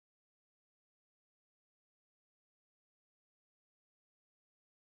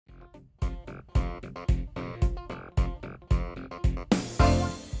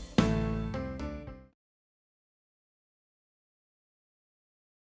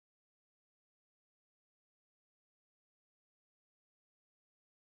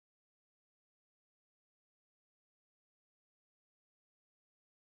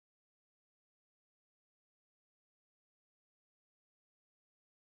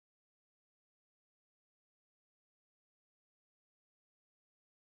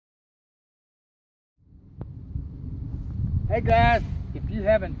Hey guys, if you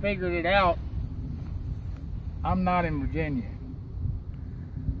haven't figured it out, I'm not in Virginia.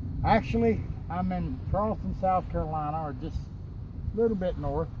 Actually, I'm in Charleston, South Carolina, or just a little bit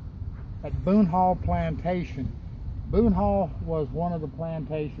north, at Boone Hall Plantation. Boone Hall was one of the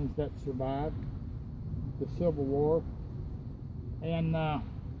plantations that survived the Civil War. And I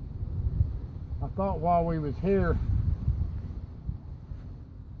thought while we was here,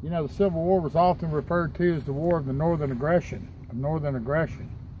 you know, the Civil War was often referred to as the War of the Northern Aggression, And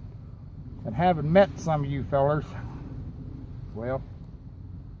having met some of you fellers, well,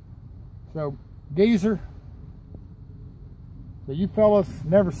 so Geezer, so you fellas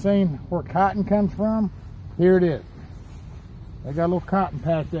never seen where cotton comes from? Here it is. They got a little cotton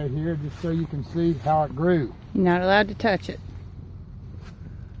patch out here just so you can see how it grew. You're not allowed to touch it.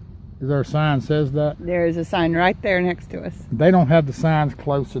 Is there a sign that says that? There is a sign right there next to us. They don't have the signs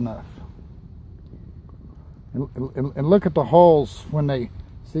close enough. And look at the holes when they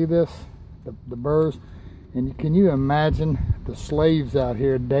see this, the burrs. And can you imagine the slaves out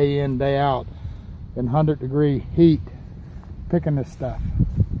here day in, day out in 100-degree heat picking this stuff?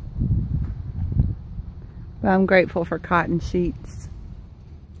 Well, I'm grateful for cotton sheets.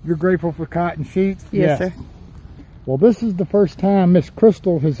 You're grateful for cotton sheets? Yes, sir. Well, this is the first time Miss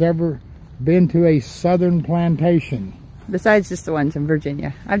Crystal has ever been to a southern plantation. Besides just the ones in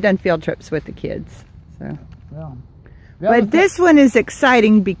Virginia. I've done field trips with the kids. So. Well, but this one is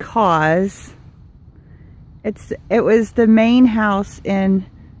exciting because it was the main house in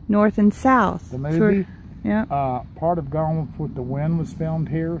North and South. The movie? Yeah. Part of Gone with the Wind was filmed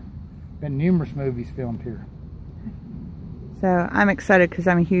here. Been numerous movies filmed here. So I'm excited because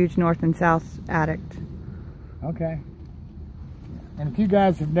I'm a huge North and South addict. Okay. And if you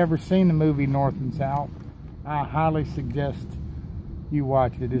guys have never seen the movie North and South, I highly suggest you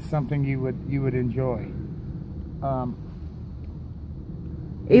watch it. It's something you would enjoy.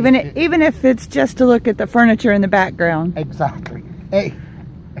 Even if it's just to look at the furniture in the background. Exactly. Hey,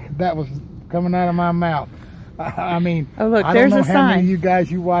 that was coming out of my mouth. I mean, oh, look, I don't know how many of you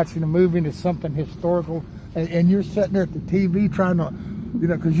guys you watching a movie and it's something historical, and you're sitting there at the TV trying to, you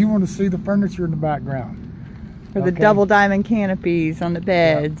know, because you want to see the furniture in the background. Or the double diamond canopies on the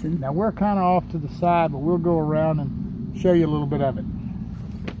beds. Yeah. And now we're kind of off to the side, but we'll go around and show you a little bit of it.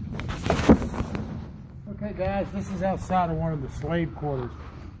 Okay guys, this is outside of one of the slave quarters.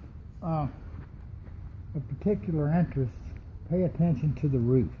 Of particular interest, pay attention to the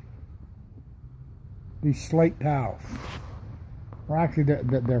roof. These slate tiles. Well, actually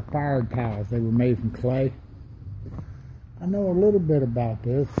they're fired tiles. They were made from clay. I know a little bit about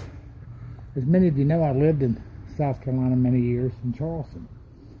this. As many of you know, I lived in South Carolina many years, in Charleston.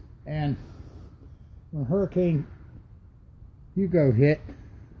 And when Hurricane Hugo hit,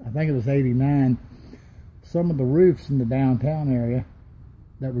 I think it was '89, some of the roofs in the downtown area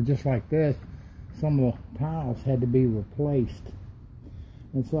that were just like this, some of the tiles had to be replaced.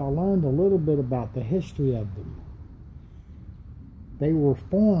 And so I learned a little bit about the history of them. They were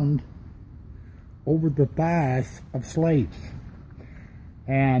formed over the thighs of slaves.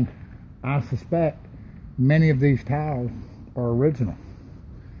 And I suspect many of these tiles are original.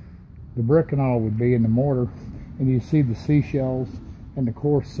 The brick and all would be in the mortar, and you see the seashells and the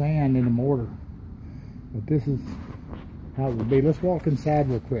coarse sand in the mortar. But this is how it would be. Let's walk inside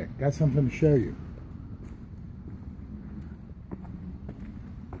real quick. Got something to show you.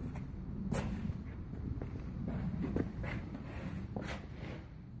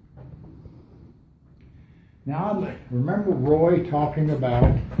 Now, I remember Roy talking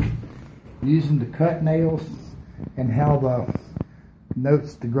about using the cut nails and how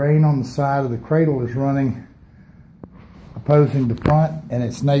the grain on the side of the cradle is running opposing the front, and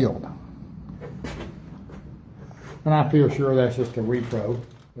it's nailed. And I feel sure that's just a repro.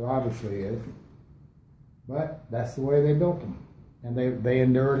 There obviously is. But that's the way they built them. And they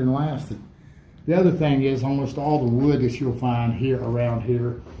endured and lasted. The other thing is almost all the wood that you'll find here around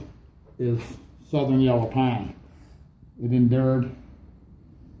here is southern yellow pine. It endured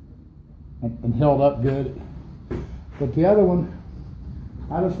and held up good. But the other one,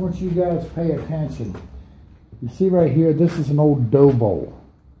 I just want you guys to pay attention. You see right here, this is an old dough bowl.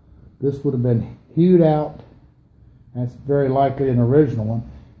 This would have been hewed out. That's very likely an original one.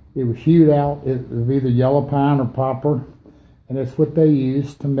 It was hewed out. It was either yellow pine or poplar, and it's what they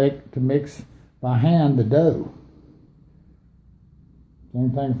used to mix by hand the dough.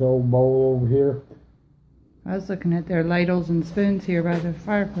 Same thing with the old bowl over here. I was looking at their ladles and spoons here by the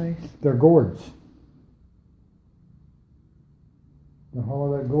fireplace. They're gourds. They're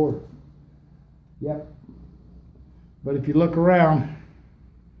hollowed gourds. Yep. But if you look around,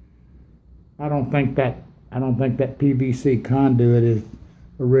 I don't think that I don't think that PVC conduit is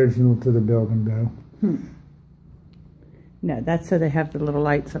original to the building, though. No, that's so they have the little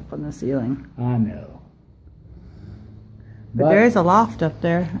lights up on the ceiling. I know. But there is a loft up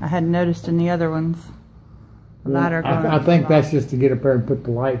there. I hadn't noticed in the other ones. A ladder going I up think the that's loft. just to get up there and put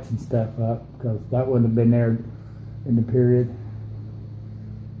the lights and stuff up, because that wouldn't have been there in the period.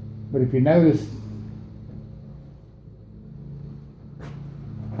 But if you notice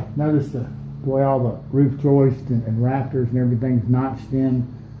the way all the roof joists and rafters and everything's notched in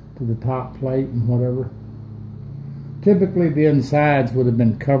to the top plate and whatever. Typically the insides would have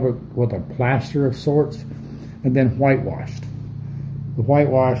been covered with a plaster of sorts and then whitewashed. The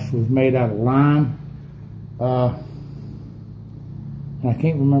whitewash was made out of lime, and I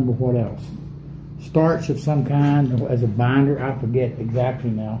can't remember what else. Starch of some kind as a binder, I forget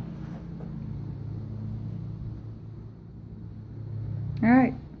exactly now. All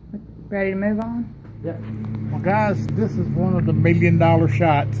right, ready to move on? Yep. Well, guys, this is one of the $1 million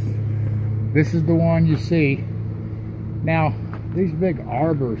shots. This is the one you see. Now, these big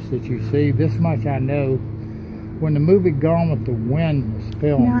arbors that you see, this much I know, when the movie Gone with the Wind was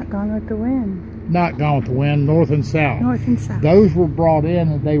filmed. Not Gone with the Wind. Not Gone with the Wind, North and South. North and South. Those were brought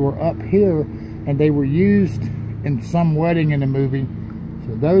in and they were up here and they were used in some wedding in the movie.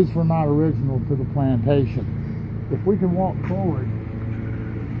 So those were not original to the plantation. If we can walk forward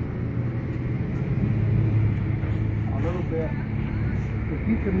a little bit, if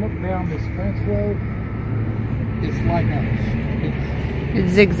you can look down this fence road, it's like It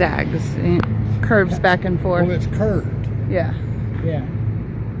zigzags, it curves back and forth. well, it's curved. Yeah. Yeah.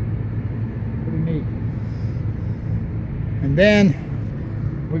 Pretty neat. And then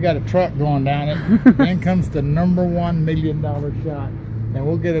we got a truck going down it. Then comes the #1 $1 million shot. And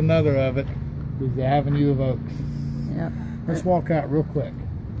we'll get another of it. Is the Avenue of Oaks. Yep. Let's walk out real quick.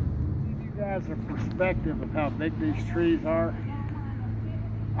 Give you guys a perspective of how big these trees are.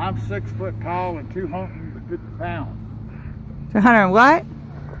 I'm 6 foot tall and 250 pounds. 200 what?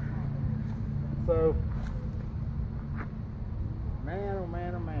 So, man, oh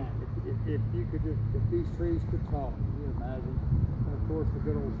man, oh man, if you could just, if these trees could talk, can you imagine? And of course, the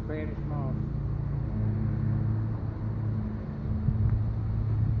good old Spanish moss.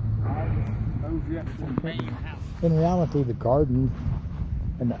 In reality, the garden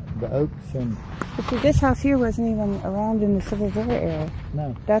and the oaks and... But see, this house here wasn't even around in the Civil War era.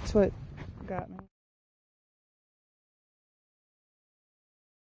 No. That's what got me.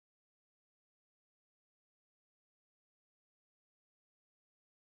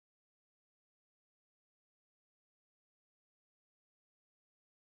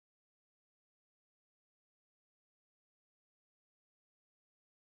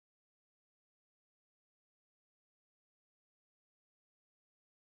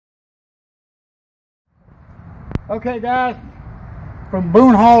 Okay, guys, from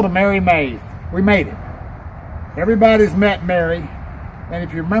Boone Hall to Mary Mays, we made it. Everybody's met Mary, and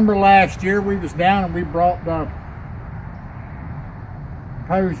if you remember last year, we was down and we brought the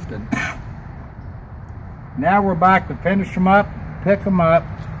posting. Now we're back to finish them up, pick them up.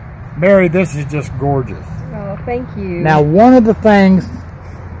 Mary, this is just gorgeous. Oh, thank you. Now, one of the things,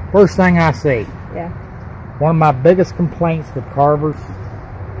 first thing I see, Yeah. one of my biggest complaints with carvers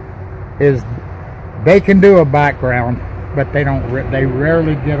is they can do a background, but they don't. They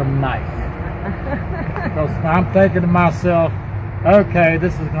rarely get them nice. Because I'm thinking to myself, okay,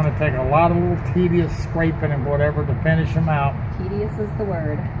 this is going to take a lot of little tedious scraping and whatever to finish them out. Tedious is the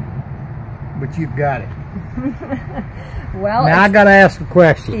word. But you've got it. Well, Now I got to ask a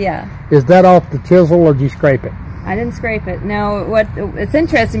question. yeah. Is that off the chisel or did you scrape it? I didn't scrape it. Now, it's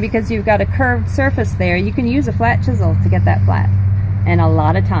interesting because you've got a curved surface there. You can use a flat chisel to get that flat. And a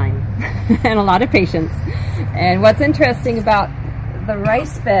lot of time. And a lot of patience. And what's interesting about the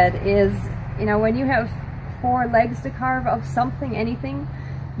rice bed is, you know, when you have 4 legs to carve of something, anything,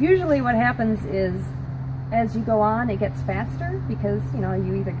 usually what happens is as you go on, it gets faster because, you know,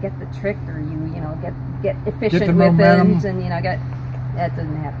 you either get the trick or you know, get efficient with it, and, you know, that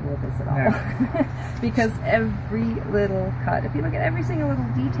doesn't happen with this at all. Yeah. Because every little cut, if you look at every single little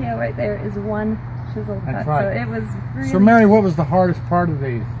detail right there, is one chisel cut. That's right. So it was really... So Mary, what was the hardest part of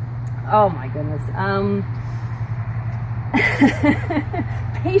these? Oh my goodness.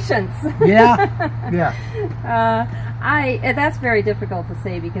 Patience. Yeah, yeah. That's very difficult to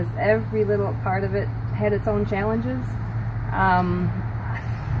say because every little part of it had its own challenges.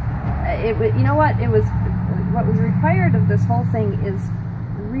 You know what? What was required of this whole thing is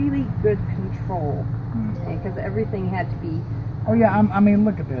really good control, because everything had to be. Oh yeah, I mean,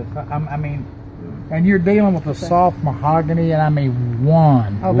 look at this. I mean, And you're dealing with a soft mahogany, and I mean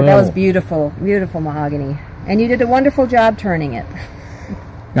one. Oh, but that was beautiful, beautiful mahogany. And you did a wonderful job turning it.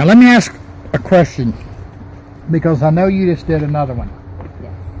 Now let me ask a question, because I know you just did another one.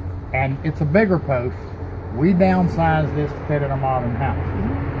 Yes. And it's a bigger post. We downsized this to fit in a modern house.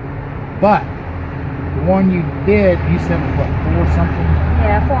 But the one you did, you said was what, 4 something?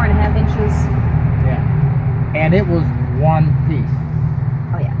 Yeah, 4.5 inches. Yeah. And it was one piece.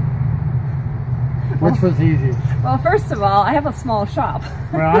 Oh yeah. Which was easiest? Well, first of all, I have a small shop.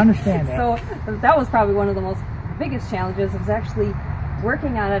 Well, I understand that. So that was probably one of the biggest challenges, was actually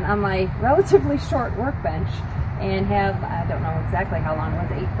working on it on my relatively short workbench, and have, I don't know exactly how long it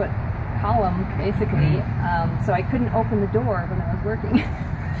was, 8-foot column basically. So I couldn't open the door when I was working.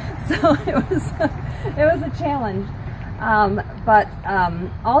 So it was a challenge. But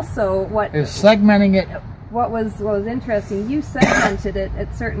also what is segmenting it. What was interesting, you segmented it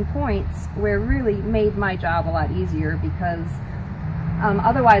at certain points where it really made my job a lot easier, because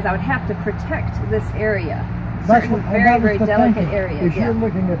otherwise I would have to protect this area. Certain very delicate areas. Is you're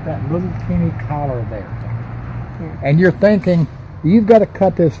looking at that little teeny collar there, and you're thinking, you've got to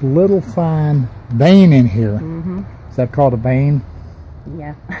cut this little fine vein in here. Mm-hmm. Is that called a vein?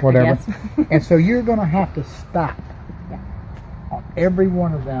 Yeah. Whatever. And so you're going to have to stop on every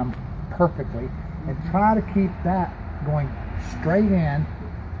one of them perfectly, and try to keep that going straight in,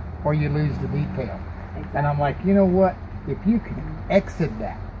 or you lose the detail. Exactly. And I'm like, you know what? If you can exit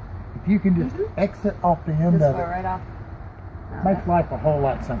that, if you can just exit off the end of it, right off. makes life a whole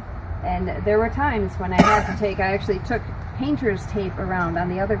lot simpler. And there were times when I had to take, I actually took painter's tape around on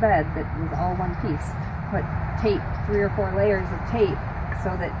the other bed that was all one piece. Put tape, 3 or 4 layers of tape,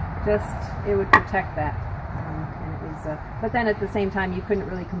 so that it would protect that. And it was, but then at the same time, you couldn't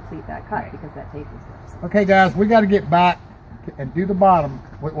really complete that cut because that tape was there. So. Okay, guys, we got to get back and do the bottom.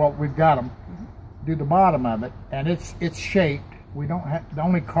 Well, we've got them. Do the bottom of it, and it's shaped. We don't have, the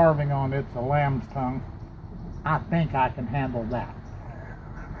only carving on it's a lamb's tongue. I think I can handle that.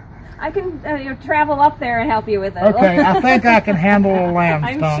 I can travel up there and help you with it. Okay, I think I can handle a lamb's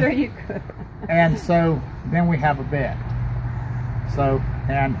tongue. I'm sure you could. And so then we have a bed. So,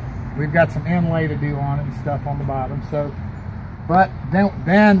 and we've got some inlay to do on it and stuff on the bottom. So, but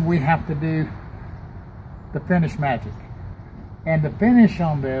then we have to do the finish magic. And the finish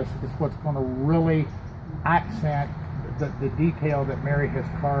on this is what's going to really accent the detail that Mary has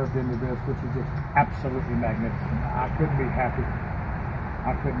carved into this, which is just absolutely magnificent. I couldn't be happy.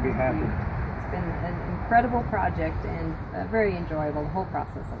 I couldn't be happy. It's been an incredible project, and very enjoyable. The whole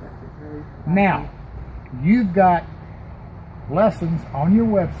process of it is really fun. Now, you've got lessons on your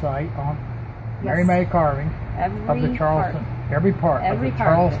website on Mary May carving of the Charleston, every part of the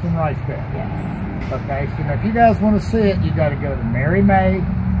Charleston rice bed. Yes. Okay, so now if you guys want to see it, you got to go to Mary May.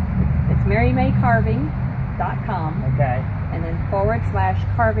 It's marymaycarving.com. Okay. And then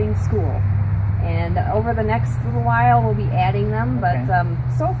 /carving school. And over the next little while, we'll be adding them. But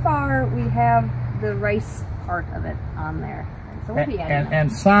so far, we have the rice part of it on there. And so we'll be adding them. And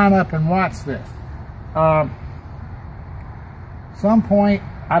sign up and watch this. Some point,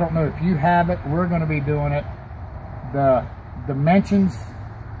 I don't know if you have it, we're going to be doing it. The dimensions.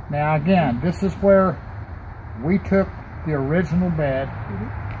 Now again, this is where we took the original bed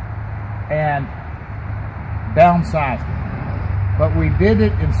and downsized it. But we did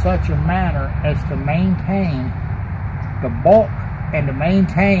it in such a manner as to maintain the bulk and to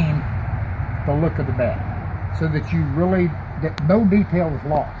maintain the look of the bed, so that you really, that no detail was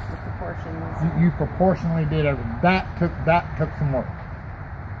lost. The proportions. You proportionally did everything. That took some work,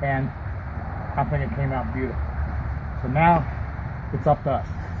 and I think it came out beautiful. So now it's up to us.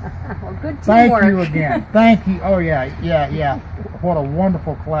 Well, good teamwork. Thank you again. Thank you. Oh yeah. What a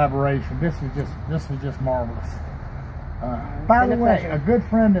wonderful collaboration. This is just marvelous. By the way, a good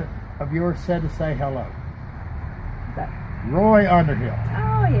friend of yours said to say hello. Roy Underhill.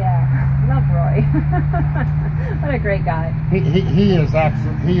 Oh yeah, love Roy. What a great guy. He is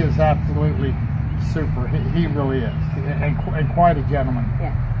absolutely super. He really is, and quite a gentleman.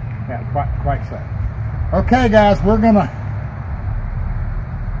 Yeah. Yeah, quite so. Okay, guys, we're gonna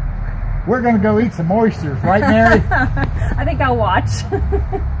go eat some oysters, right, Mary? I think I'll watch.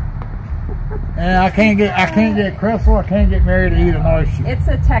 And I can't get Crystal. I can't get Mary to eat an oyster. It's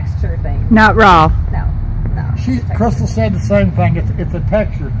a texture thing. Not raw. No. Crystal said the same thing. It's a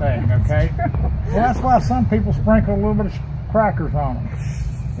texture thing. Okay. Well, that's why some people sprinkle a little bit of crackers on them.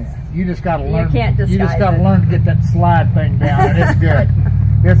 Yeah. You just got to learn. You just got to learn to get that slide thing down, and it's good.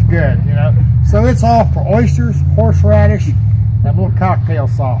 It's good, you know. So it's all for oysters, horseradish, and a little cocktail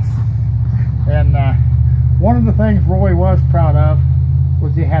sauce. And one of the things Roy was proud of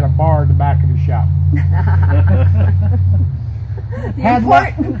was he had a bar at the back of the shop. Had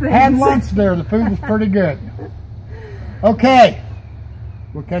lunch there. The food was pretty good. Okay.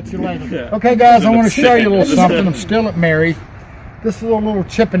 We'll catch you later. Okay, guys, I want to show you a little something. I'm still at Mary's. This is a little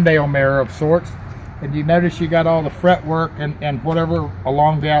Chippendale mirror of sorts. And you notice you got all the fretwork and whatever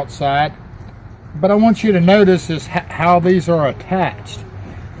along the outside. But I want you to notice is how these are attached.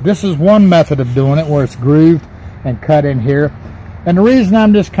 This is one method of doing it, where it's grooved and cut in here. And the reason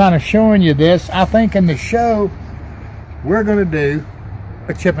I'm just kind of showing you this, I think in the show, we're going to do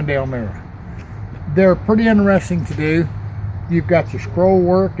a Chippendale mirror. They're pretty interesting to do. You've got your scroll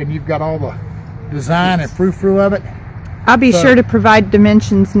work and you've got all the design and frou-frou of it. I'll be sure to provide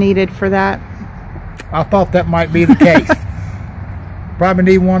dimensions needed for that. I thought that might be the case. Probably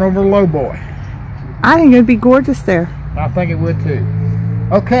need one over low boy. I think it would be gorgeous there. I think it would too.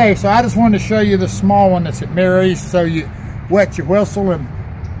 Okay, so I just wanted to show you the small one that's at Mary's, so you wet your whistle and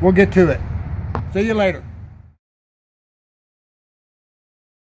we'll get to it. See you later.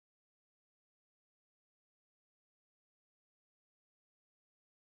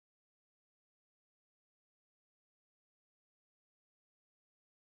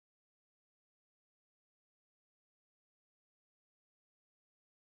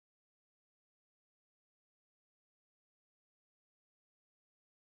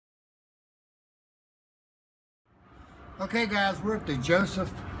 Okay guys, we're at the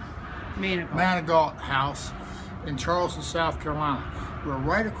Joseph Manigault house in Charleston, South Carolina. We're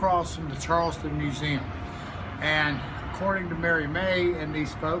right across from the Charleston Museum. And according to Mary May and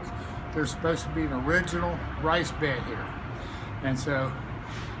these folks, there's supposed to be an original rice bed here. And so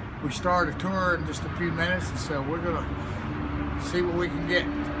we start a tour in just a few minutes, and so we're gonna see what we can get.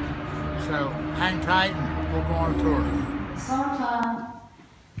 So hang tight and we'll go on a tour. Summertime,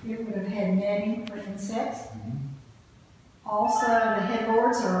 it would have had netting for insects. Also, the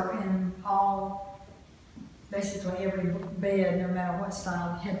headboards are in basically every bed, no matter what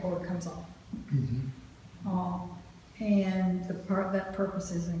style, the headboard comes off. And that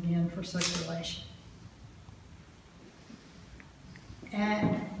purpose is again for circulation.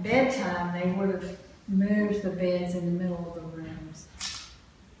 At bedtime, they would have moved the beds in the middle of the rooms.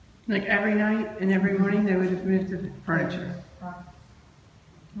 Like every night and every morning they would have moved the furniture. Right.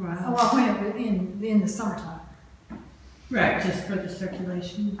 Wow. Well, when it was in the summertime. Right, just for the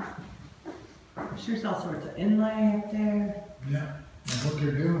circulation. There's all sorts of inlay up there. Yeah, and what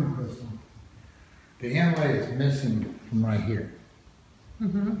they're doing, Crystal, the inlay is missing from right here.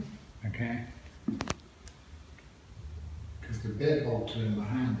 Okay? Because the bed bolts are in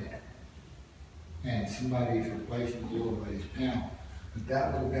behind that. And somebody's replacing the little lady's panel. But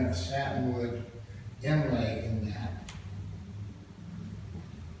that would have been a satinwood inlay in that.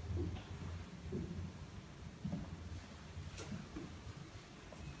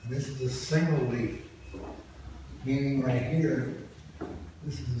 This is a single leaf, meaning right here,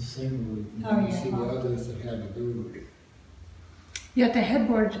 this is a single leaf. You can see the others that have a dual leaf. Yet the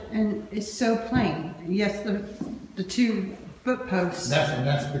headboard is so plain. Yes, the two foot posts.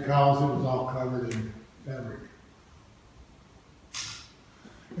 That's because it was all covered in fabric.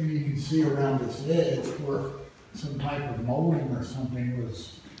 And you can see around this edge where some type of molding or something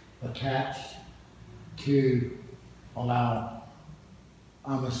was attached to allow,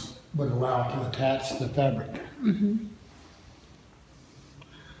 would allow to attach the fabric.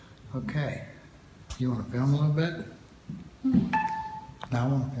 Okay. You want to film a little bit? Now I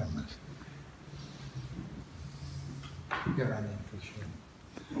want to film this. Get right in for sure.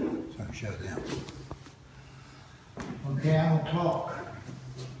 So I can show them. Okay, I will talk.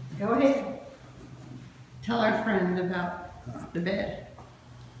 Go ahead. Tell our friend about the bed.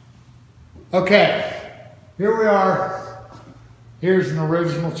 Okay, here we are. Here's an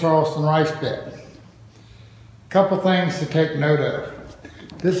original Charleston rice bed. Couple things to take note of.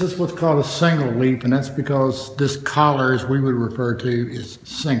 This is what's called a single leaf, and that's because this collar, as we would refer to, is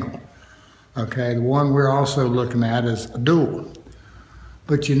single. Okay, the one we're also looking at is a dual.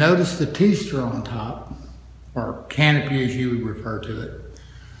 But you notice the T-straw on top, or canopy as you would refer to it.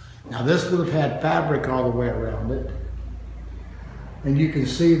 Now this would have had fabric all the way around it. And you can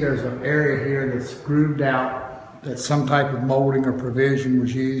see there's an area here that's grooved out, that some type of molding or provision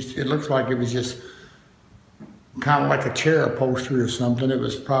was used. It looks like it was just kind of like a chair upholstery or something. It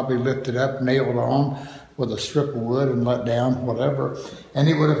was probably lifted up, nailed on with a strip of wood and let down, whatever. And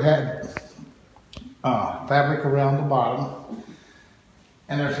it would have had fabric around the bottom.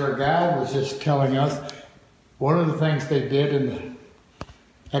 And as our guide was just telling us, one of the things they did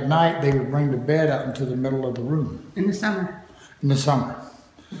at night, they would bring the bed out into the middle of the room. In the summer. In the summer.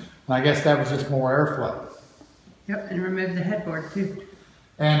 And I guess that was just more airflow. Yep, and remove the headboard too.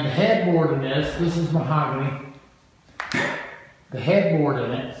 And the headboard in this is mahogany. The headboard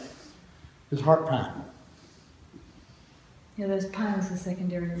in it is heart pine. Yeah, those pine is the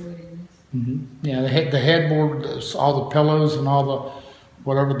secondary wood in this. Yeah, the headboard, all the pillows and all the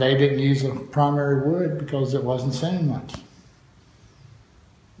whatever, they didn't use a primary wood because it wasn't saying much.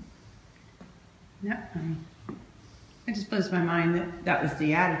 Yeah, it just blows my mind that that was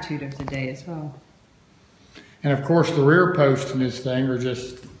the attitude of the day as well. And of course, the rear posts in this thing are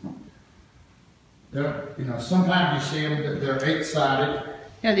just, you know, sometimes you see them that they're 8-sided.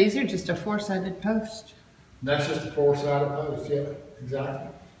 Yeah, these are just a 4-sided post. That's just a 4-sided post, yeah, exactly.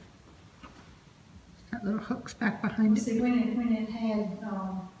 Got little hooks back behind it. See, when it had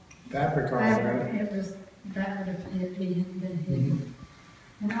Fabric all over fabric, it. it was, that would have been hidden.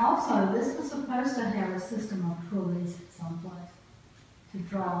 And also, this was supposed to have a system of pulleys someplace to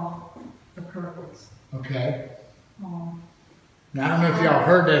draw the curtains. Okay. Now, I don't know if y'all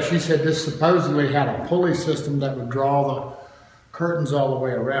heard that. She said this supposedly had a pulley system that would draw the curtains all the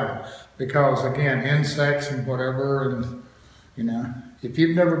way around. Because, again, insects and whatever, and, you know, if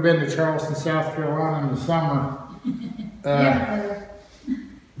you've never been to Charleston, South Carolina in the summer,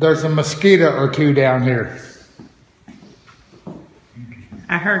 there's a mosquito or two down here.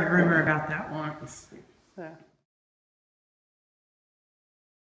 I heard a rumor about that once. So.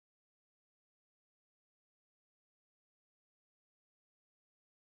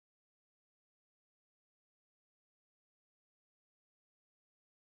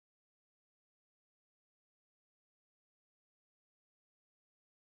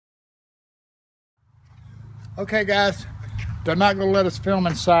 Okay, guys, they're not going to let us film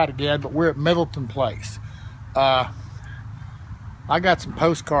inside again, but we're at Middleton Place. I got some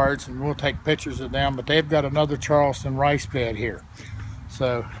postcards and we'll take pictures of them, but they've got another Charleston rice bed here.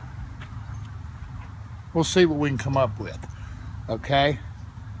 So we'll see what we can come up with. Okay.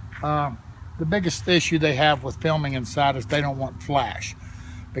 The biggest issue they have with filming inside is they don't want flash,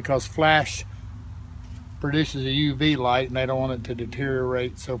 because flash produces a UV light and they don't want it to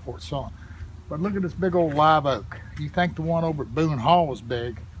deteriorate, so forth, so on. But look at this big old live oak. You think the one over at Boone Hall was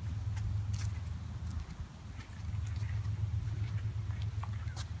big.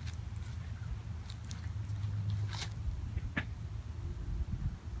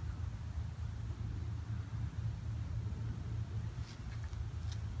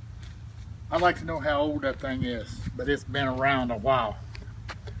 I'd like to know how old that thing is, but it's been around a while.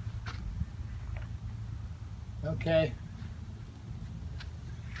 Okay.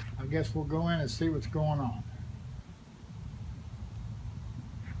 I guess we'll go in and see what's going on.